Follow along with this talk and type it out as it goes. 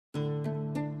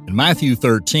In Matthew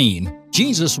 13,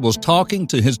 Jesus was talking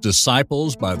to his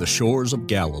disciples by the shores of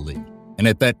Galilee. And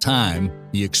at that time,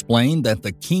 he explained that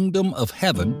the kingdom of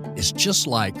heaven is just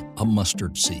like a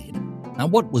mustard seed. Now,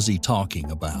 what was he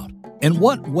talking about? In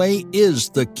what way is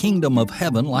the kingdom of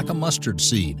heaven like a mustard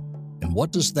seed? And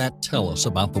what does that tell us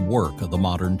about the work of the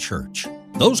modern church?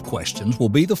 Those questions will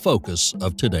be the focus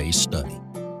of today's study.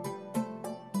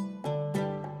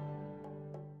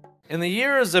 In the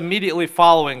years immediately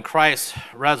following Christ's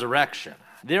resurrection,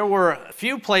 there were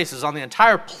few places on the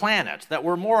entire planet that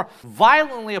were more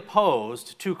violently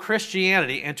opposed to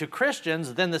Christianity and to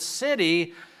Christians than the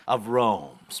city of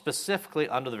Rome, specifically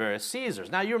under the various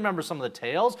Caesars. Now, you remember some of the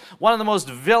tales. One of the most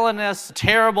villainous,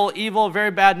 terrible, evil,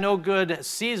 very bad, no good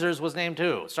Caesars was named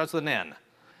who? Starts with an N.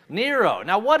 Nero.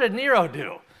 Now, what did Nero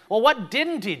do? Well, what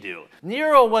didn't he do?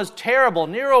 Nero was terrible.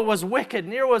 Nero was wicked.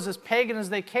 Nero was as pagan as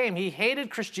they came. He hated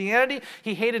Christianity.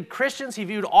 He hated Christians. He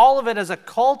viewed all of it as a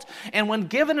cult. And when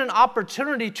given an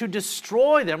opportunity to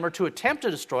destroy them or to attempt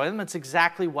to destroy them, that's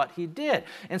exactly what he did.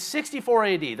 In 64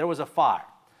 AD, there was a fire.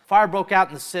 Fire broke out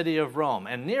in the city of Rome.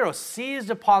 And Nero seized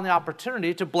upon the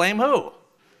opportunity to blame who?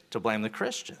 To blame the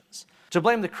Christians. To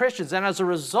blame the Christians, and as a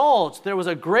result, there was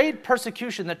a great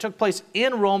persecution that took place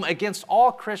in Rome against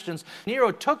all Christians.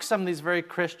 Nero took some of these very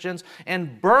Christians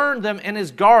and burned them in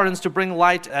his gardens to bring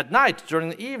light at night during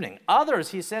the evening.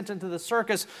 Others he sent into the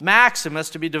Circus Maximus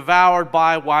to be devoured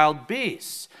by wild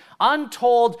beasts.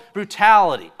 Untold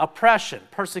brutality, oppression,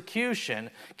 persecution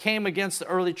came against the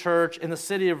early church in the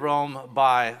city of Rome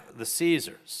by the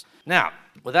Caesars. Now,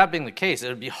 with that being the case, it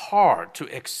would be hard to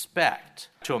expect,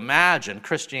 to imagine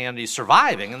Christianity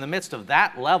surviving in the midst of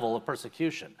that level of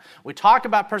persecution. We talk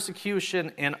about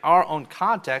persecution in our own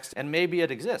context, and maybe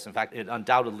it exists. In fact, it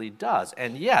undoubtedly does.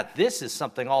 And yet, this is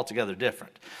something altogether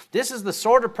different. This is the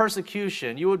sort of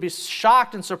persecution you would be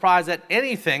shocked and surprised that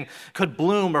anything could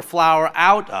bloom or flower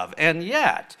out of. And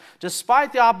yet,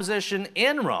 despite the opposition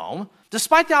in Rome,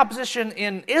 despite the opposition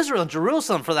in Israel and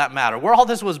Jerusalem, for that matter, where all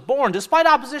this was born, despite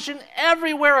opposition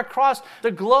everywhere across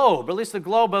the globe, or at least the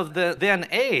globe of the then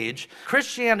age,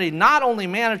 Christianity not only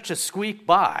managed to squeak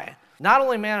by, not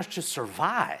only managed to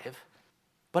survive,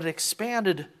 but it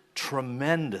expanded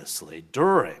tremendously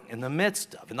during, in the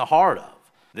midst of, in the heart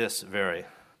of this very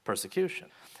persecution.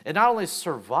 It not only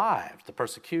survived the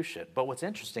persecution, but what's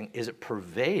interesting is it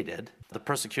pervaded the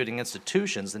persecuting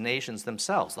institutions, the nations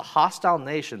themselves. The hostile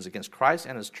nations against Christ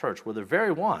and his church were the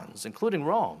very ones, including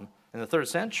Rome in the 3rd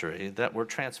century, that were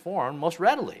transformed most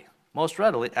readily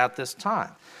at this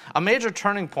time. A major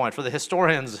turning point for the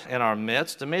historians in our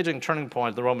midst, a major turning point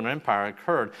of the Roman Empire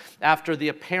occurred after the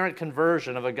apparent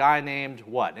conversion of a guy named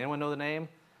what? Anyone know the name?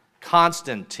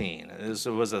 Constantine. It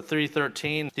was a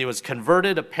 313. He was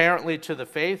converted apparently to the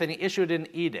faith, and he issued an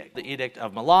edict, the Edict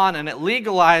of Milan, and it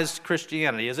legalized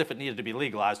Christianity as if it needed to be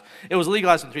legalized. It was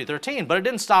legalized in 313, but it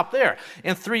didn't stop there.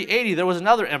 In 380, there was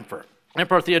another emperor,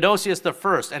 Emperor Theodosius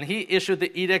I, and he issued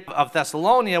the Edict of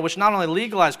Thessalonica, which not only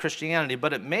legalized Christianity,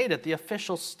 but it made it the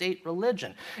official state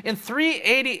religion. In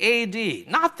 380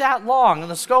 AD, not that long in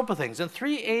the scope of things, in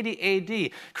 380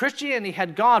 AD, Christianity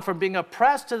had gone from being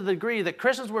oppressed to the degree that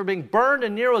Christians were being burned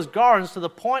in Nero's gardens to the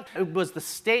point it was the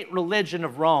state religion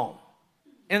of Rome.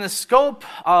 In the scope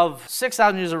of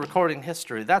 6,000 years of recording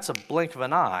history, that's a blink of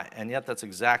an eye, and yet that's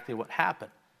exactly what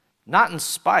happened. Not in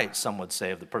spite, some would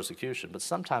say, of the persecution, but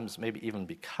sometimes maybe even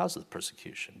because of the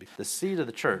persecution. The seed of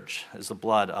the church is the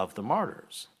blood of the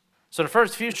martyrs. So in the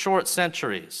first few short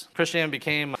centuries, Christianity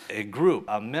became a group,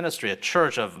 a ministry, a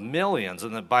church of millions,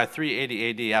 and then by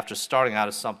 380 AD, after starting out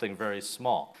as something very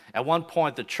small. At one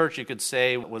point, the church, you could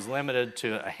say, was limited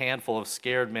to a handful of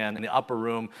scared men in the upper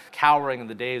room, cowering in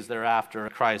the days thereafter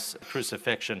Christ's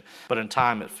crucifixion, but in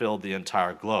time it filled the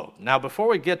entire globe. Now, before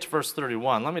we get to verse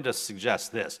 31, let me just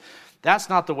suggest this. That's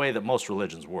not the way that most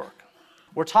religions work.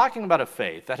 We're talking about a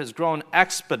faith that has grown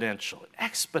exponentially.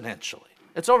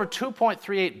 It's over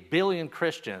 2.38 billion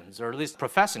Christians, or at least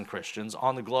professing Christians,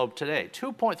 on the globe today.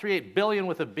 2.38 billion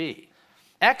with a B.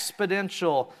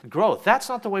 Exponential growth. That's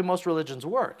not the way most religions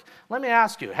work. Let me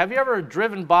ask you, have you ever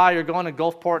driven by, you're going to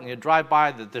Gulfport, and you drive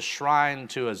by the shrine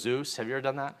to a Zeus? Have you ever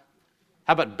done that?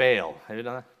 How about Baal? Have you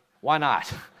done that? Why not?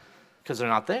 Because they're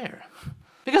not there.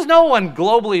 Because no one,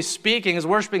 globally speaking, is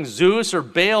worshiping Zeus or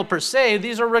Baal per se.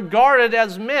 These are regarded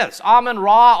as myths.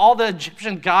 Amun-Ra, all the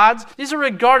Egyptian gods, these are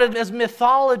regarded as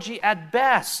mythology at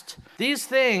best. These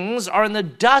things are in the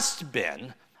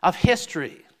dustbin of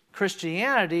history.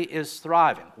 Christianity is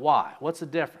thriving. Why? What's the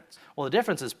difference? Well, the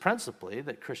difference is principally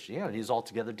that Christianity is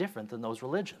altogether different than those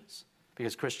religions.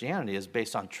 Because Christianity is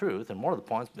based on truth, and more of the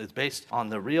points, it's based on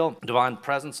the real divine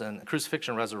presence and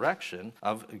crucifixion and resurrection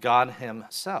of God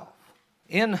himself.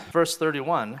 In verse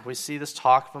 31, we see this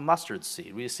talk of a mustard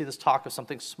seed. We see this talk of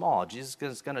something small. Jesus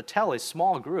is going to tell a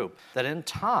small group that in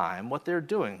time, what they're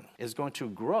doing is going to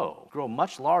grow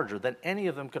much larger than any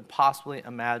of them could possibly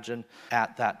imagine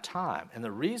at that time. And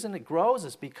the reason it grows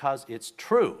is because it's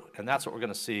true. And that's what we're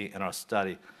going to see in our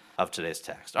study of today's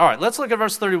text. All right, let's look at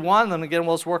verse 31. Then again,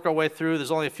 we'll just work our way through.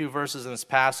 There's only a few verses in this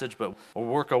passage, but we'll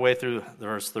work our way through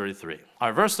verse 33. All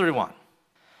right, verse 31.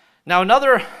 Now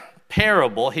another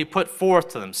parable he put forth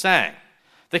to them, saying,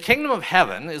 the kingdom of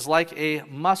heaven is like a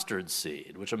mustard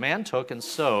seed, which a man took and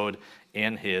sowed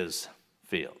in his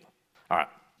field. All right,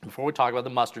 before we talk about the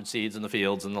mustard seeds in the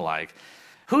fields and the like,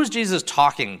 who's Jesus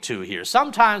talking to here?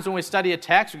 Sometimes when we study a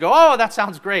text, we go, oh, that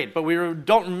sounds great, but we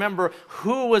don't remember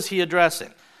who was he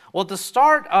addressing. Well, at the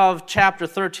start of chapter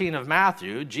 13 of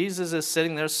Matthew, Jesus is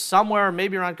sitting there somewhere,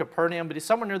 maybe around Capernaum, but he's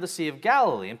somewhere near the Sea of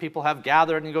Galilee, and people have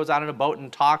gathered, and he goes out in a boat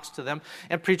and talks to them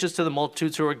and preaches to the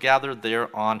multitudes who are gathered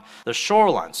there on the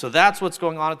shoreline. So that's what's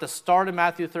going on at the start of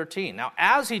Matthew 13. Now,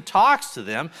 as he talks to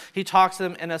them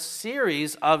in a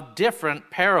series of different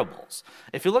parables.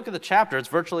 If you look at the chapter, it's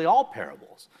virtually all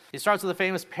parables. He starts with the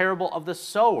famous parable of the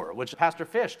sower, which Pastor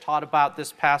Fish taught about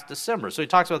this past December. So he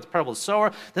talks about the parable of the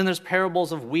sower, then there's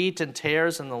parables of wheat and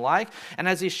tares and the like. And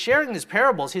as he's sharing these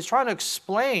parables, he's trying to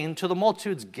explain to the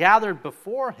multitudes gathered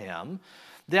before him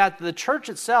that the church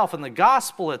itself and the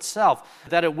gospel itself,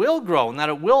 that it will grow and that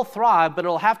it will thrive, but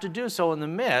it'll have to do so in the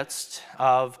midst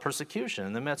of persecution,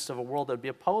 in the midst of a world that would be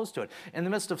opposed to it, in the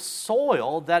midst of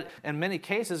soil that, in many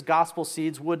cases, gospel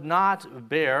seeds would not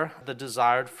bear the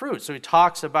desired fruit. So he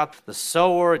talks about the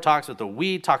sower, he talks about the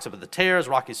wheat, talks about the tares,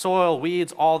 rocky soil,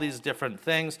 weeds, all these different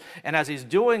things. And as he's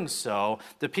doing so,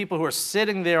 the people who are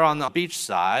sitting there on the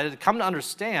beachside come to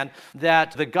understand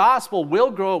that the gospel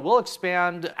will grow, it will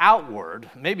expand outward,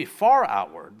 maybe far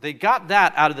outward. They got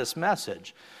that out of this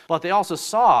message, but they also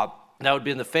saw that would be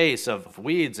in the face of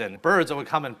weeds and birds that would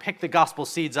come and pick the gospel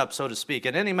seeds up, so to speak,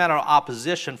 and any manner of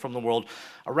opposition from the world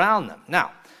around them.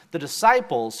 Now, the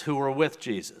disciples who were with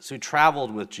Jesus, who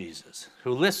traveled with Jesus,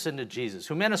 who listened to Jesus,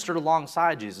 who ministered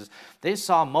alongside Jesus, they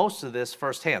saw most of this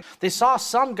firsthand. They saw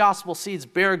some gospel seeds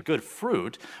bear good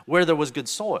fruit where there was good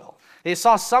soil. They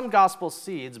saw some gospel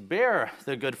seeds bear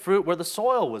the good fruit where the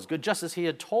soil was good, just as he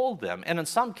had told them. And in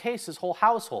some cases, whole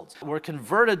households were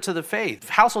converted to the faith.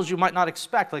 Households you might not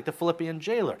expect, like the Philippian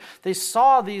jailer. They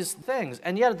saw these things,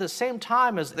 and yet at the same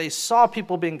time as they saw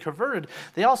people being converted,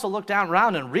 they also looked down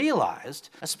around and realized,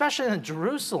 especially in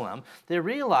Jerusalem, they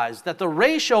realized that the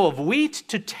ratio of wheat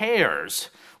to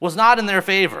tares was not in their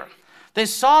favor. They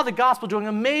saw the gospel doing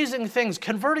amazing things,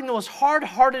 converting those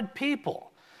hard-hearted people.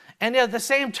 And yet at the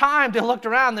same time, they looked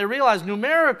around, they realized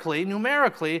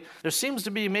numerically, there seems to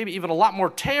be maybe even a lot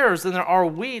more tares than there are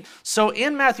wheat. So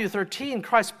in Matthew 13,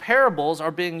 Christ's parables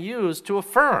are being used to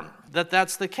affirm that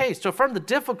that's the case, to affirm the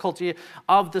difficulty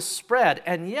of the spread,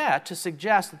 and yet to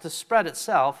suggest that the spread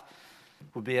itself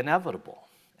would be inevitable.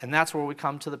 And that's where we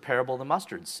come to the parable of the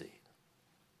mustard seed.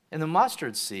 In the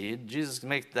mustard seed, Jesus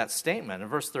makes that statement in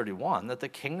verse 31 that the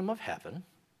kingdom of heaven,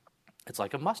 it's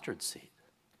like a mustard seed.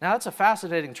 Now, that's a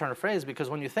fascinating turn of phrase because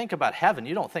when you think about heaven,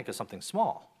 you don't think of something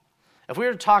small. If we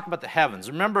were to talk about the heavens,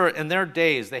 remember in their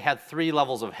days, they had 3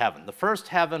 levels of heaven. The first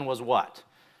heaven was what?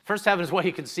 First heaven is what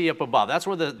you can see up above. That's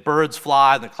where the birds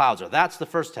fly and the clouds are. That's the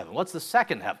first heaven. What's the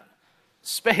second heaven?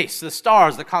 Space, the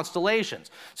stars, the constellations.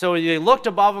 So they looked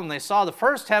above them, they saw the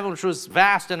first heaven, which was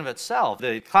vast in of itself,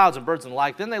 the clouds and birds and the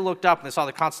like. Then they looked up and they saw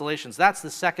the constellations. That's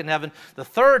the second heaven. The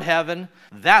third heaven,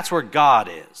 that's where God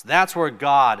is. That's where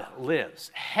God lives.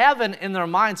 Heaven in their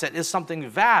mindset is something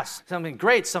vast, something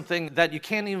great, something that you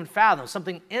can't even fathom,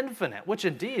 something infinite, which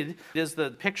indeed is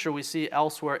the picture we see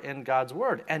elsewhere in God's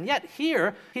word. And yet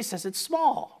here, he says it's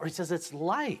small, or he says it's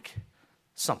like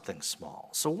something small.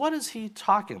 So what is he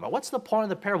talking about? What's the point of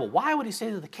the parable? Why would he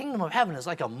say that the kingdom of heaven is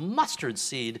like a mustard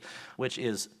seed, which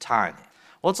is tiny?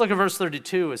 Well, let's look at verse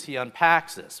 32 as he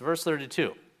unpacks this. Verse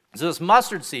 32. So this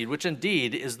mustard seed, which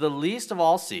indeed is the least of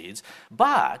all seeds,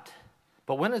 but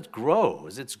when it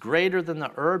grows, it's greater than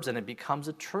the herbs and it becomes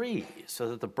a tree, so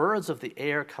that the birds of the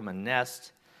air come and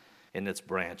nest in its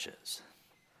branches.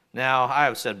 Now, I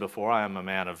have said before, I am a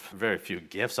man of very few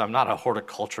gifts. I'm not a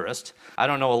horticulturist. I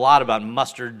don't know a lot about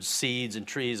mustard seeds and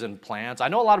trees and plants. I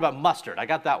know a lot about mustard. I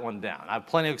got that one down. I have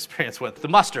plenty of experience with the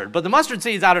mustard. But the mustard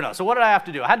seeds, I don't know. So what did I have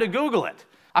to do? I had to Google it.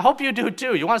 I hope you do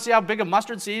too. You want to see how big a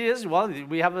mustard seed is? Well,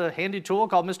 we have a handy tool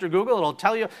called Mr. Google. It'll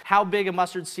tell you how big a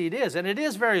mustard seed is. And it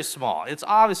is very small. It's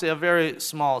obviously a very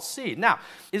small seed. Now,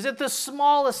 is it the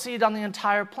smallest seed on the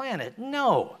entire planet?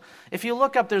 No. If you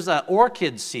look up, there's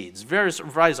orchid seeds, various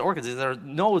varieties of orchid seeds that are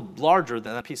no larger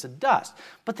than a piece of dust.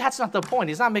 But that's not the point.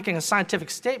 He's not making a scientific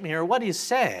statement here. What he's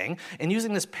saying, and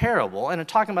using this parable, and in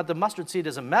talking about the mustard seed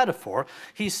as a metaphor,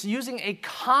 he's using a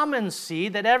common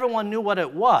seed that everyone knew what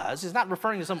it was. He's not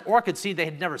referring to some orchid seed they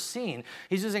had never seen.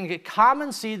 He's using a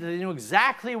common seed that they knew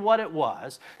exactly what it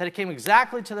was, that it came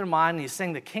exactly to their mind, and he's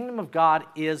saying the kingdom of God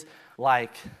is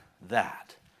like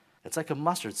that. It's like a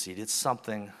mustard seed. It's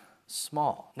something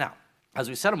small. Now, as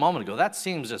we said a moment ago, that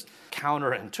seems just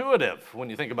counterintuitive when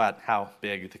you think about how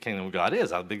big the kingdom of God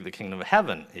is, how big the kingdom of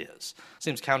heaven is. It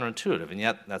seems counterintuitive, and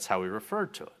yet that's how we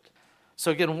referred to it.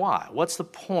 So again, why? What's the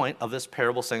point of this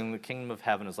parable saying the kingdom of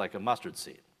heaven is like a mustard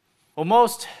seed? Well,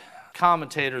 most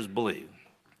commentators believe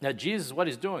that Jesus, what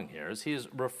he's doing here is he's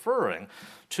referring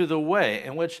to the way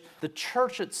in which the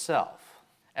church itself,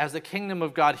 as the kingdom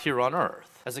of God here on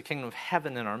earth, as the kingdom of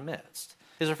heaven in our midst,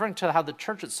 is referring to how the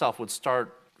church itself would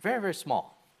start very, very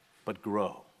small, but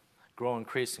grow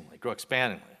increasingly, grow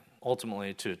expandingly,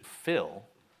 ultimately to fill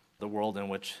the world in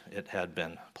which it had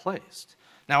been placed.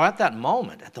 Now, at the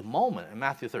moment in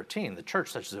Matthew 13, the church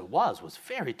such as it was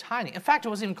very tiny. In fact, it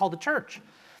wasn't even called the church.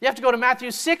 You have to go to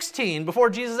Matthew 16 before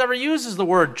Jesus ever uses the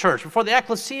word church, before the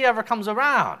ecclesia ever comes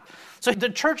around. So the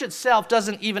church itself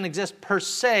doesn't even exist per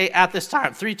se at this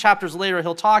time. 3 chapters later,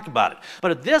 he'll talk about it.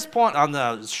 But at this point, on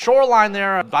the shoreline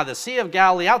there by the Sea of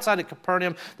Galilee, outside of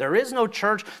Capernaum, there is no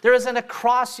church. There isn't a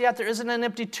cross yet. There isn't an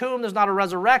empty tomb. There's not a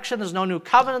resurrection. There's no new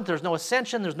covenant. There's no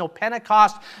ascension. There's no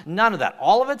Pentecost. None of that.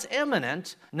 All of it's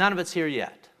imminent. None of it's here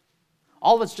yet.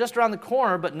 All of it's just around the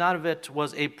corner, but none of it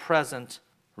was a present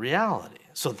reality.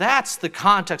 So that's the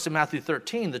context of Matthew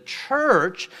 13. The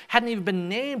church hadn't even been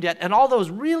named yet, and all those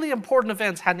really important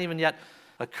events hadn't even yet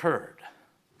occurred.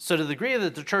 So to the degree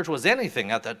that the church was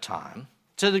anything at that time,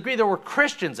 to the degree there were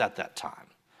Christians at that time,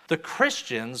 the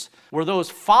Christians were those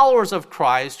followers of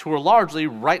Christ who were largely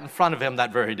right in front of him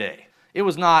that very day. It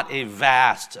was not a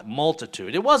vast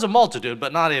multitude. It was a multitude,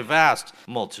 but not a vast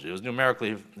multitude. It was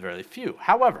numerically very few.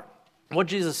 However, what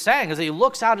Jesus is saying is that he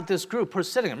looks out at this group who's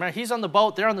sitting there. Remember, he's on the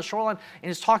boat, they're on the shoreline, and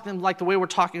he's talking to them like the way we're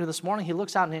talking to this morning. He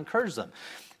looks out and he encourages them.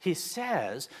 He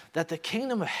says that the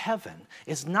kingdom of heaven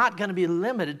is not going to be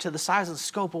limited to the size and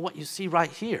scope of what you see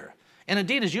right here. And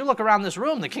indeed, as you look around this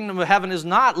room, the kingdom of heaven is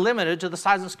not limited to the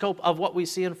size and scope of what we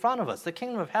see in front of us. The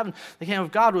kingdom of heaven, the kingdom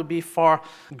of God would be far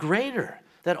greater.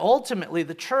 That ultimately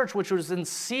the church, which was in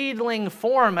seedling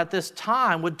form at this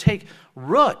time, would take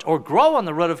root or grow on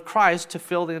the root of Christ to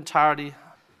fill the entirety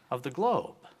of the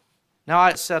globe. Now,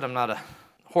 I said I'm not a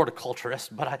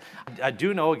horticulturist, but I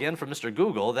do know, again, from Mr.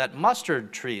 Google, that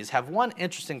mustard trees have one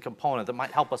interesting component that might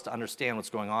help us to understand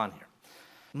what's going on here.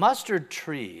 Mustard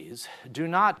trees do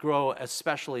not grow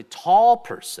especially tall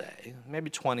per se,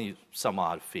 maybe 20 some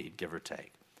odd feet, give or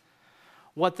take.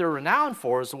 What they're renowned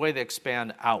for is the way they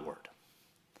expand outward.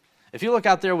 If you look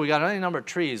out there, we got any number of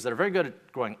trees that are very good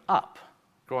at growing up,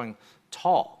 growing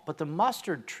tall. But the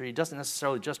mustard tree doesn't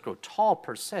necessarily just grow tall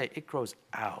per se, it grows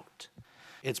out.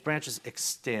 Its branches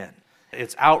extend.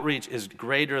 Its outreach is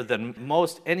greater than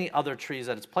most any other trees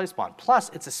that it's placed upon. Plus,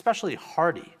 it's especially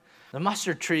hardy. The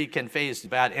mustard tree can face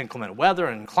bad inclement weather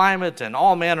and climate and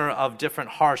all manner of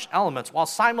different harsh elements while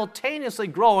simultaneously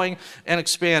growing and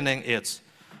expanding its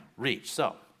reach.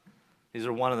 So, these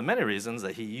are one of the many reasons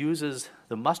that he uses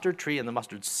the mustard tree and the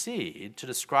mustard seed to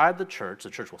describe the church. The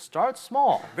church will start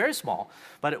small, very small,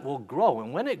 but it will grow.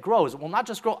 And when it grows, it will not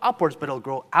just grow upwards, but it'll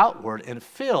grow outward and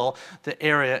fill the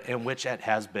area in which it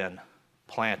has been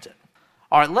planted.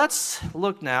 All right, let's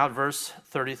look now at verse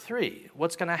 33.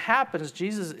 What's going to happen is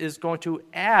Jesus is going to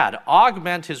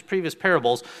augment his previous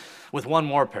parables with one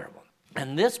more parable.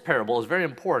 And this parable is very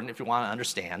important if you want to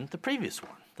understand the previous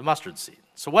one, the mustard seed.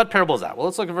 So what parable is that? Well,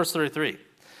 let's look at verse 33.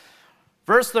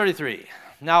 Verse 33,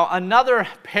 now another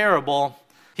parable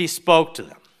he spoke to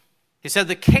them. He said,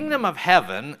 the kingdom of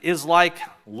heaven is like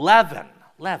leaven,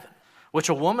 which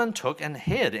a woman took and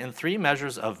hid in 3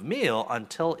 measures of meal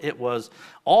until it was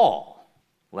all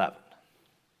leavened.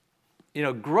 You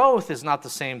know, growth is not the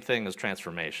same thing as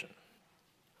transformation.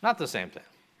 Not the same thing.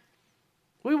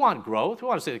 We want growth. We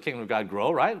want to see the kingdom of God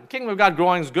grow, right? The kingdom of God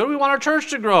growing is good. We want our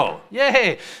church to grow.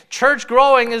 Yay! Church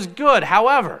growing is good.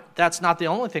 However, that's not the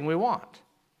only thing we want.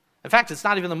 In fact, it's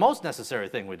not even the most necessary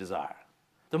thing we desire.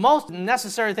 The most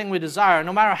necessary thing we desire,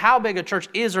 no matter how big a church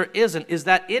is or isn't, is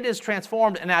that it is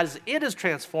transformed, and as it is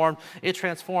transformed, it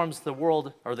transforms the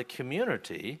world or the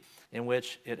community in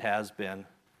which it has been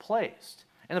placed.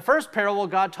 In the first parable,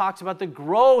 God talks about the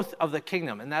growth of the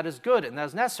kingdom, and that is good, and that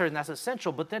is necessary, and that's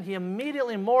essential. But then he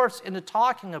immediately morphs into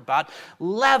talking about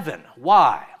leaven.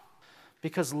 Why?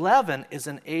 Because leaven is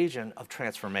an agent of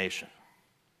transformation.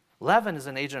 Leaven is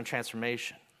an agent of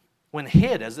transformation. When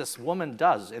hid, as this woman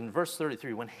does in verse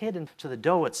 33, when hid into the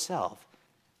dough itself,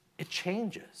 it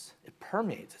changes, it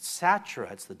permeates, it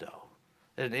saturates the dough.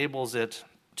 It enables it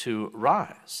to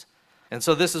rise. And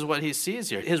so this is what he sees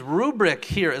here. His rubric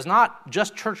here is not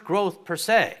just church growth per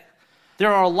se.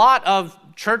 There are a lot of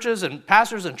churches and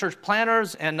pastors and church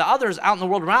planners and others out in the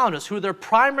world around us who their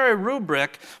primary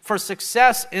rubric for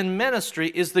success in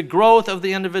ministry is the growth of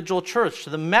the individual church. So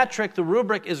the metric, the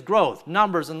rubric is growth,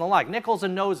 numbers and the like. Nickels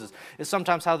and noses is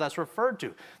sometimes how that's referred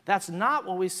to. That's not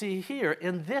what we see here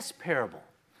in this parable.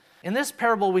 In this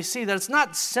parable, we see that it's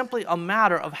not simply a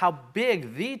matter of how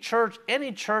big the church,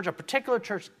 any church, a particular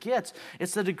church gets.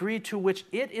 It's the degree to which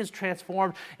it is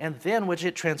transformed and then which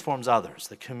it transforms others,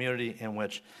 the community in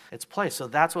which it's placed. So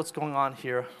that's what's going on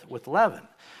here with leaven.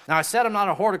 Now, I said I'm not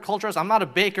a horticulturist. I'm not a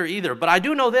baker either, but I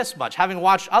do know this much. Having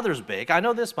watched others bake, I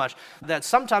know this much, that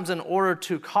sometimes in order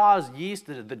to cause yeast,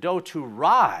 the dough to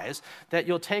rise, that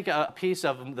you'll take a piece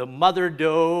of the mother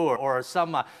dough or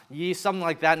some yeast, something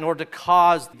like that, in order to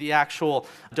cause the actual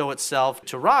dough itself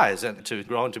to rise and to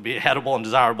grow and to be edible and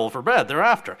desirable for bread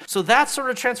thereafter. So that sort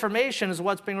of transformation is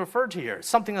what's being referred to here.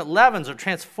 Something that leavens or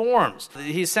transforms.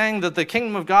 He's saying that the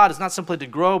kingdom of God is not simply to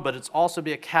grow, but it's also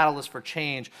be a catalyst for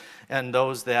change and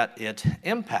those that it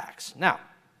impacts. Now,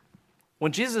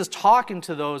 when Jesus is talking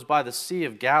to those by the Sea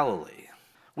of Galilee,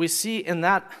 we see in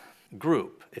that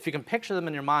group, if you can picture them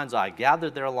in your mind's eye,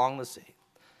 gathered there along the sea,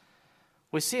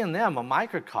 we see in them a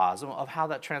microcosm of how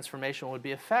that transformation would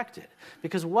be affected.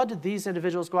 Because what did these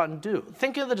individuals go out and do?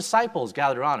 Think of the disciples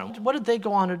gathered around them. What did they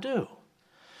go on to do?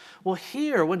 Well,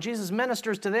 here, when Jesus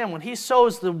ministers to them, when he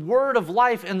sows the word of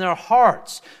life in their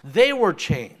hearts, they were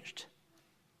changed.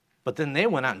 But then they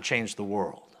went out and changed the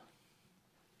world.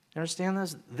 You understand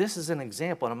this? This is an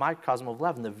example in a microcosm of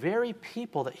leaven. The very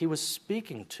people that he was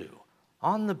speaking to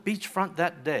on the beachfront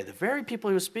that day, the very people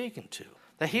he was speaking to,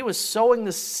 that he was sowing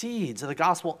the seeds of the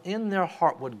gospel in their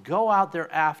heart, would go out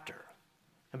thereafter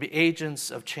and be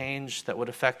agents of change that would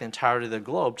affect the entirety of the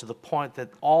globe, to the point that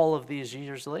all of these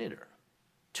years later,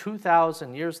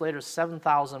 2,000 years later,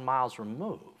 7,000 miles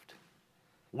removed,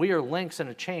 we are links in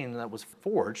a chain that was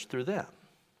forged through them,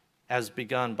 as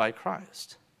begun by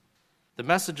Christ. The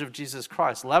message of Jesus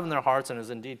Christ leavened their hearts and is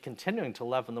indeed continuing to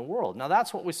leaven the world. Now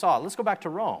that's what we saw. Let's go back to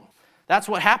Rome. That's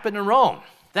what happened in Rome.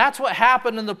 That's what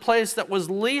happened in the place that was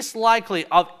least likely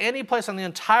of any place on the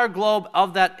entire globe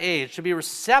of that age to be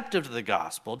receptive to the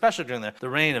gospel, especially during the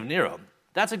reign of Nero.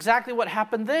 That's exactly what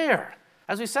happened there.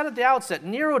 As we said at the outset,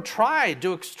 Nero tried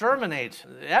to exterminate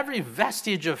every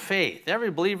vestige of faith, every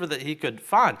believer that he could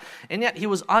find, and yet he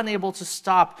was unable to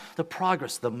stop the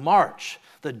progress, the march,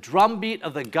 the drumbeat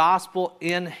of the gospel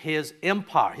in his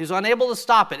empire. He was unable to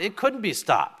stop it. It couldn't be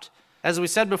stopped. As we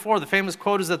said before, the famous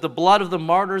quote is that the blood of the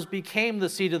martyrs became the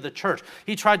seed of the church.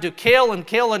 He tried to kill and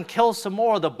kill and kill some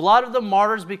more. The blood of the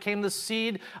martyrs became the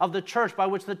seed of the church by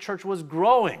which the church was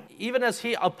growing. Even as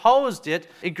he opposed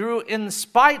it, it grew in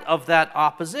spite of that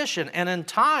opposition. And in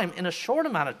time, in a short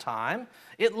amount of time,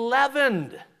 it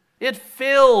leavened. It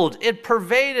filled, it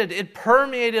pervaded, it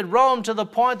permeated Rome to the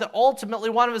point that ultimately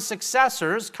one of his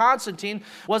successors, Constantine,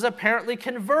 was apparently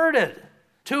converted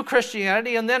to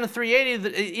Christianity, and then in 380,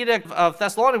 the Edict of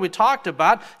Thessalonica we talked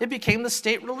about, it became the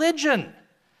state religion.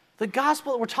 The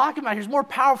gospel that we're talking about here is more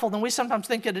powerful than we sometimes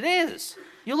think it is.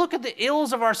 You look at the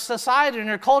ills of our society and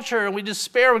our culture, and we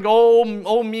despair and go,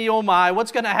 oh me, oh my,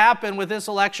 what's going to happen with this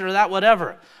election or that,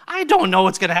 whatever. I don't know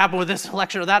what's going to happen with this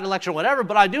election or that election or whatever,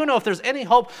 but I do know if there's any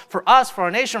hope for us, for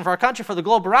our nation, for our country, for the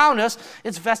globe around us,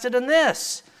 it's vested in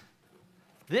this.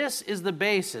 This is the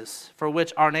basis for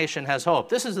which our nation has hope.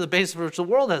 This is the basis for which the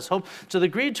world has hope, to the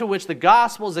degree to which the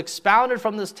gospel is expounded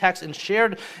from this text and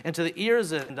shared into the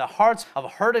ears and the hearts of a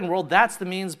hurting world. That's the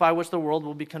means by which the world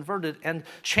will be converted and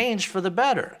changed for the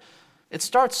better. It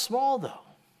starts small, though.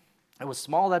 It was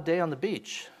small that day on the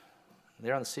beach,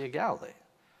 there on the Sea of Galilee.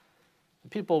 The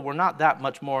people were not that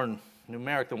much more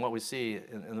numeric than what we see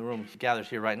in the room gathered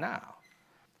here right now.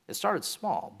 It started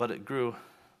small, but it grew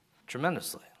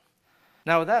tremendously.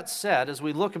 Now, with that said, as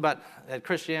we look at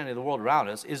Christianity, the world around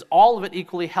us, is all of it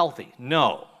equally healthy?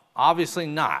 No, obviously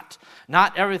not.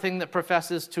 Not everything that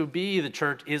professes to be the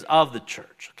church is of the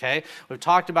church, okay? We've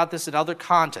talked about this in other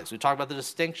contexts. We've talked about the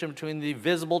distinction between the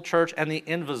visible church and the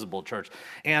invisible church.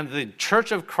 And the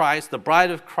church of Christ, the bride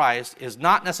of Christ, is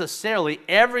not necessarily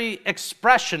every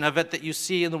expression of it that you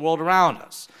see in the world around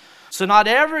us. So not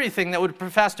everything that would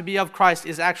profess to be of Christ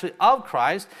is actually of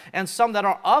Christ, and some that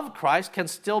are of Christ can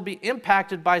still be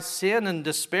impacted by sin and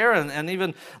despair and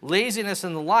even laziness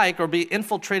and the like, or be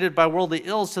infiltrated by worldly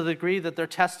ills to the degree that their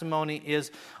testimony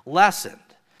is lessened.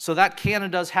 So that can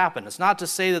and does happen. It's not to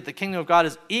say that the kingdom of God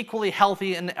is equally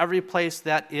healthy in every place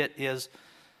that it is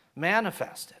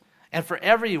manifested. And for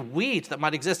every wheat that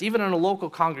might exist, even in a local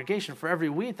congregation, for every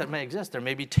wheat that may exist, there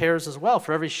may be tares as well.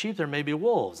 For every sheep, there may be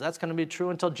wolves. That's going to be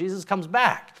true until Jesus comes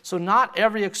back. So not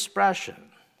every expression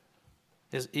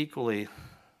is equally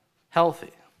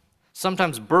healthy.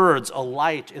 Sometimes birds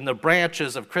alight in the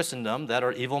branches of Christendom that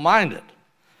are evil-minded.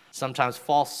 Sometimes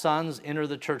false sons enter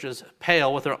the church's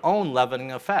pale with their own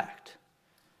leavening effect.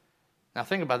 Now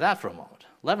think about that for a moment.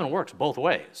 Leaven works both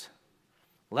ways.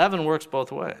 Leaven works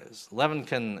both ways. Leaven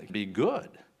can be good.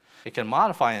 It can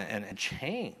modify and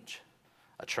change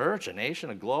a church, a nation,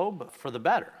 a globe for the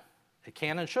better. It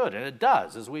can and should, and it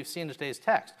does, as we've seen in today's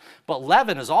text. But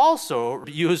leaven is also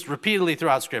used repeatedly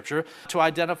throughout Scripture to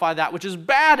identify that which is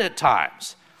bad at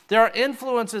times. There are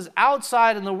influences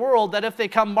outside in the world that if they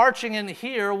come marching in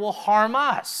here will harm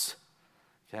us.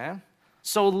 Okay?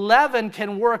 So leaven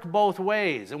can work both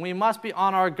ways, and we must be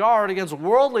on our guard against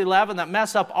worldly leaven that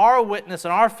mess up our witness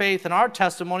and our faith and our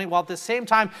testimony, while at the same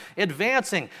time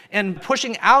advancing and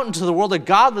pushing out into the world a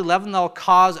godly leaven that will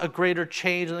cause a greater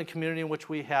change in the community in which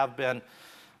we have been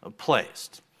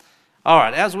placed. All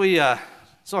right, as we...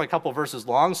 It's only a couple verses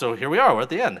long, so here we are. We're at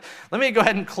the end. Let me go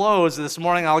ahead and close this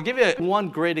morning. I'll give you one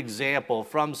great example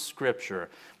from Scripture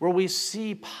where we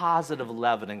see positive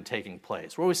leavening taking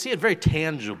place, where we see it very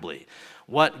tangibly,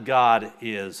 what God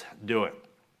is doing.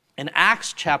 In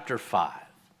Acts chapter 5,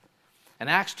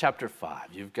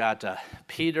 you've got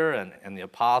Peter and the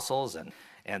apostles, and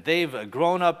they've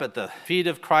grown up at the feet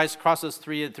of Christ across those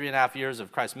 3.5 years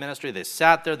of Christ's ministry. They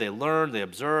sat there, they learned, they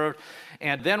observed.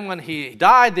 And then when he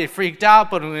died, they freaked out.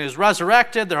 But when he was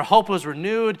resurrected, their hope was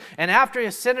renewed. And after he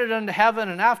ascended into heaven,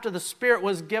 and after the Spirit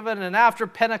was given, and after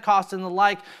Pentecost and the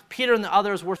like, Peter and the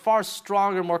others were far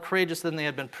stronger, more courageous than they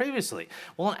had been previously.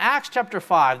 Well, in Acts chapter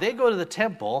 5, they go to the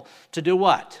temple to do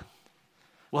what?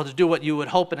 Well, to do what you would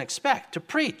hope and expect, to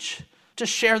preach, to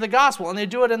share the gospel, and they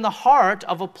do it in the heart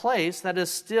of a place that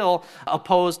is still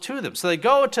opposed to them. So they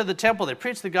go to the temple, they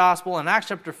preach the gospel. In Acts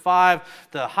chapter 5,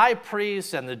 the high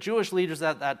priests and the Jewish leaders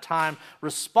at that time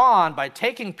respond by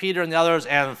taking Peter and the others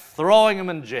and throwing them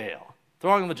in jail.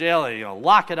 Throwing them in jail, they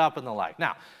lock it up and the like.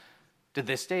 Now, did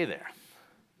they stay there?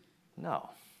 No,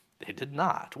 they did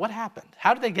not. What happened?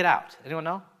 How did they get out? Anyone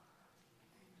know?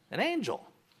 An angel.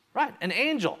 Right, an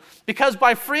angel. Because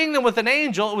by freeing them with an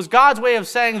angel, it was God's way of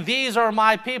saying, these are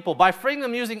my people. By freeing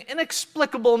them using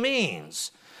inexplicable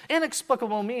means,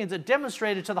 it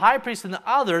demonstrated to the high priest and the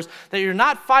others that you're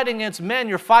not fighting against men,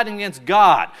 you're fighting against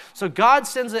God. So God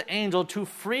sends an angel to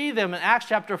free them in Acts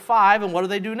chapter 5, and what do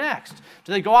they do next?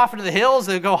 Do they go off into the hills,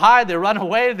 they go hide, they run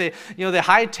away, they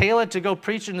hightail it to go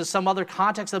preach into some other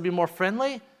context that'll be more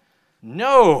friendly?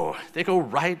 No, they go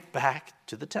right back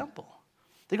to the temple.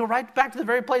 They go right back to the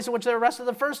very place in which they were arrested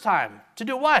the first time. To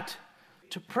do what?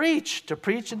 To preach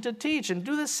and to teach, and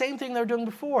do the same thing they were doing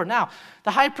before. Now,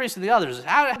 the high priest and the others,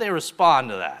 how did they respond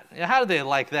to that? How did they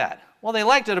like that? Well, they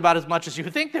liked it about as much as you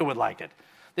think they would like it.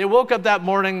 They woke up that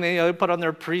morning, they put on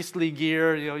their priestly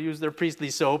gear, used their priestly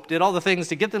soap, did all the things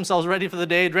to get themselves ready for the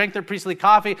day, drank their priestly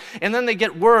coffee, and then they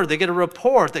get word, they get a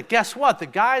report that guess what? The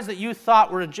guys that you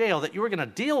thought were in jail, that you were going to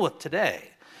deal with today,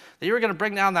 that you were going to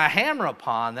bring down the hammer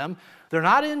upon them, they're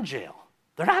not in jail.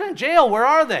 They're not in jail. Where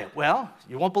are they? Well,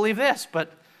 you won't believe this,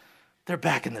 but they're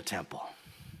back in the temple.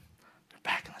 They're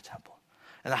back in the temple.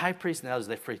 And the high priest and the others,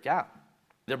 they freak out.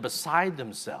 They're beside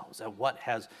themselves at what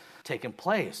has taken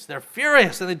place. They're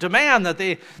furious, and they demand that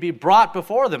they be brought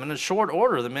before them. In a short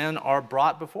order, the men are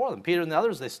brought before them. Peter and the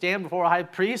others, they stand before a high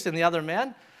priest and the other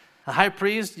men. The high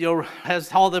priest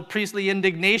has all the priestly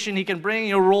indignation he can bring.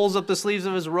 He rolls up the sleeves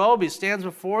of his robe. He stands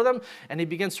before them, and he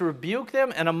begins to rebuke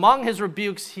them. And among his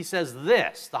rebukes, he says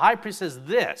this. The high priest says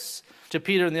this to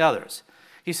Peter and the others.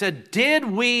 He said, Did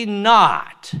we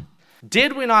not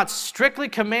strictly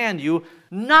command you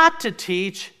not to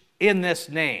teach in this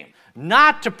name,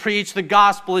 not to preach the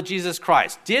gospel of Jesus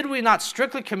Christ? Did we not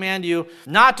strictly command you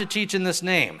not to teach in this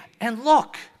name? And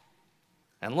look.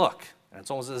 And it's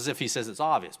almost as if he says it's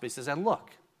obvious, but he says, and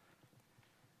look,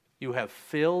 you have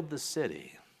filled the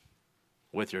city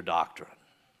with your doctrine.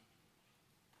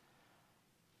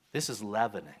 This is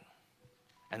leavening,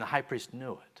 and the high priest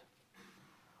knew it.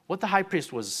 What the high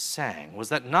priest was saying was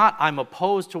that not, I'm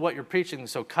opposed to what you're preaching,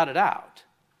 so cut it out.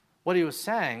 What he was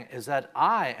saying is that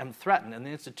I am threatened, and the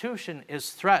institution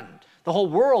is threatened. The whole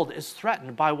world is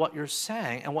threatened by what you're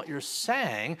saying, and what you're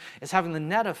saying is having the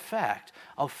net effect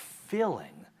of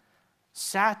filling,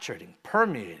 saturating,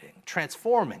 permeating,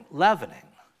 transforming, leavening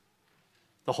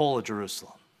the whole of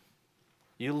Jerusalem.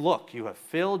 You have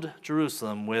filled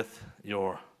Jerusalem with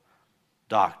your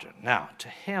doctrine. Now, to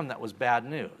him, that was bad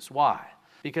news. Why?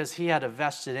 Because he had a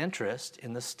vested interest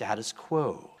in the status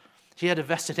quo. He had a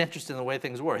vested interest in the way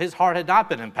things were. His heart had not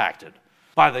been impacted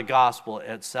by the gospel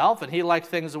itself, and he liked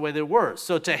things the way they were.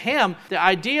 So to him, the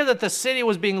idea that the city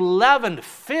was being leavened,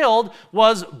 filled,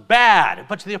 was bad.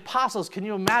 But to the apostles, can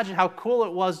you imagine how cool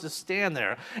it was to stand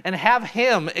there and have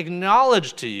him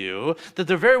acknowledge to you that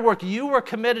the very work you were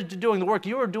committed to doing, the work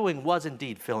you were doing, was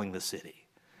indeed filling the city?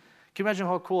 Can you imagine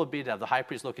how cool it would be to have the high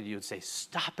priest look at you and say,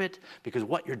 stop it, because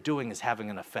what you're doing is having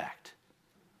an effect?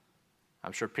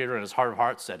 I'm sure Peter in his heart of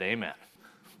hearts said, amen.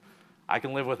 I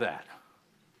can live with that.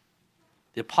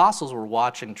 The apostles were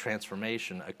watching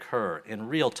transformation occur in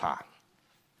real time.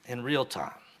 In real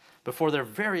time. Before their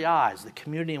very eyes, the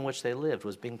community in which they lived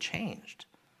was being changed,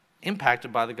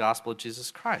 impacted by the gospel of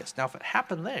Jesus Christ. Now, if it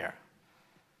happened there,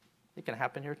 it can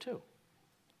happen here too.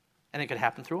 And it can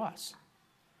happen through us.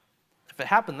 If it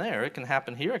happened there, it can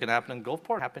happen here, it can happen in Gulfport, it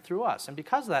can happen through us. And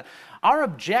because of that, our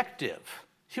objective,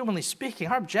 humanly speaking,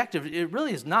 our objective, it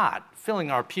really is not filling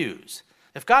our pews.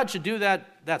 If God should do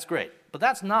that, that's great. But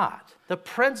that's not the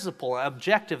principal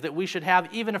objective that we should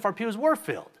have, even if our pews were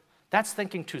filled. That's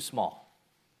thinking too small.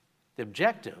 The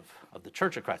objective of the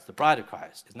Church of Christ, the Bride of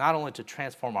Christ, is not only to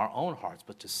transform our own hearts,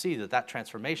 but to see that that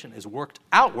transformation is worked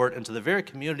outward into the very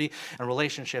community and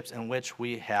relationships in which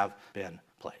we have been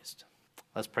placed.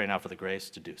 Let's pray now for the grace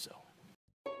to do so.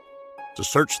 To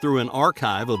search through an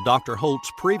archive of Dr. Holt's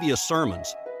previous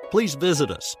sermons, please visit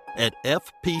us at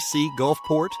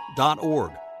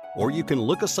fpcgulfport.org, or you can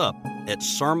look us up at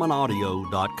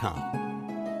sermonaudio.com.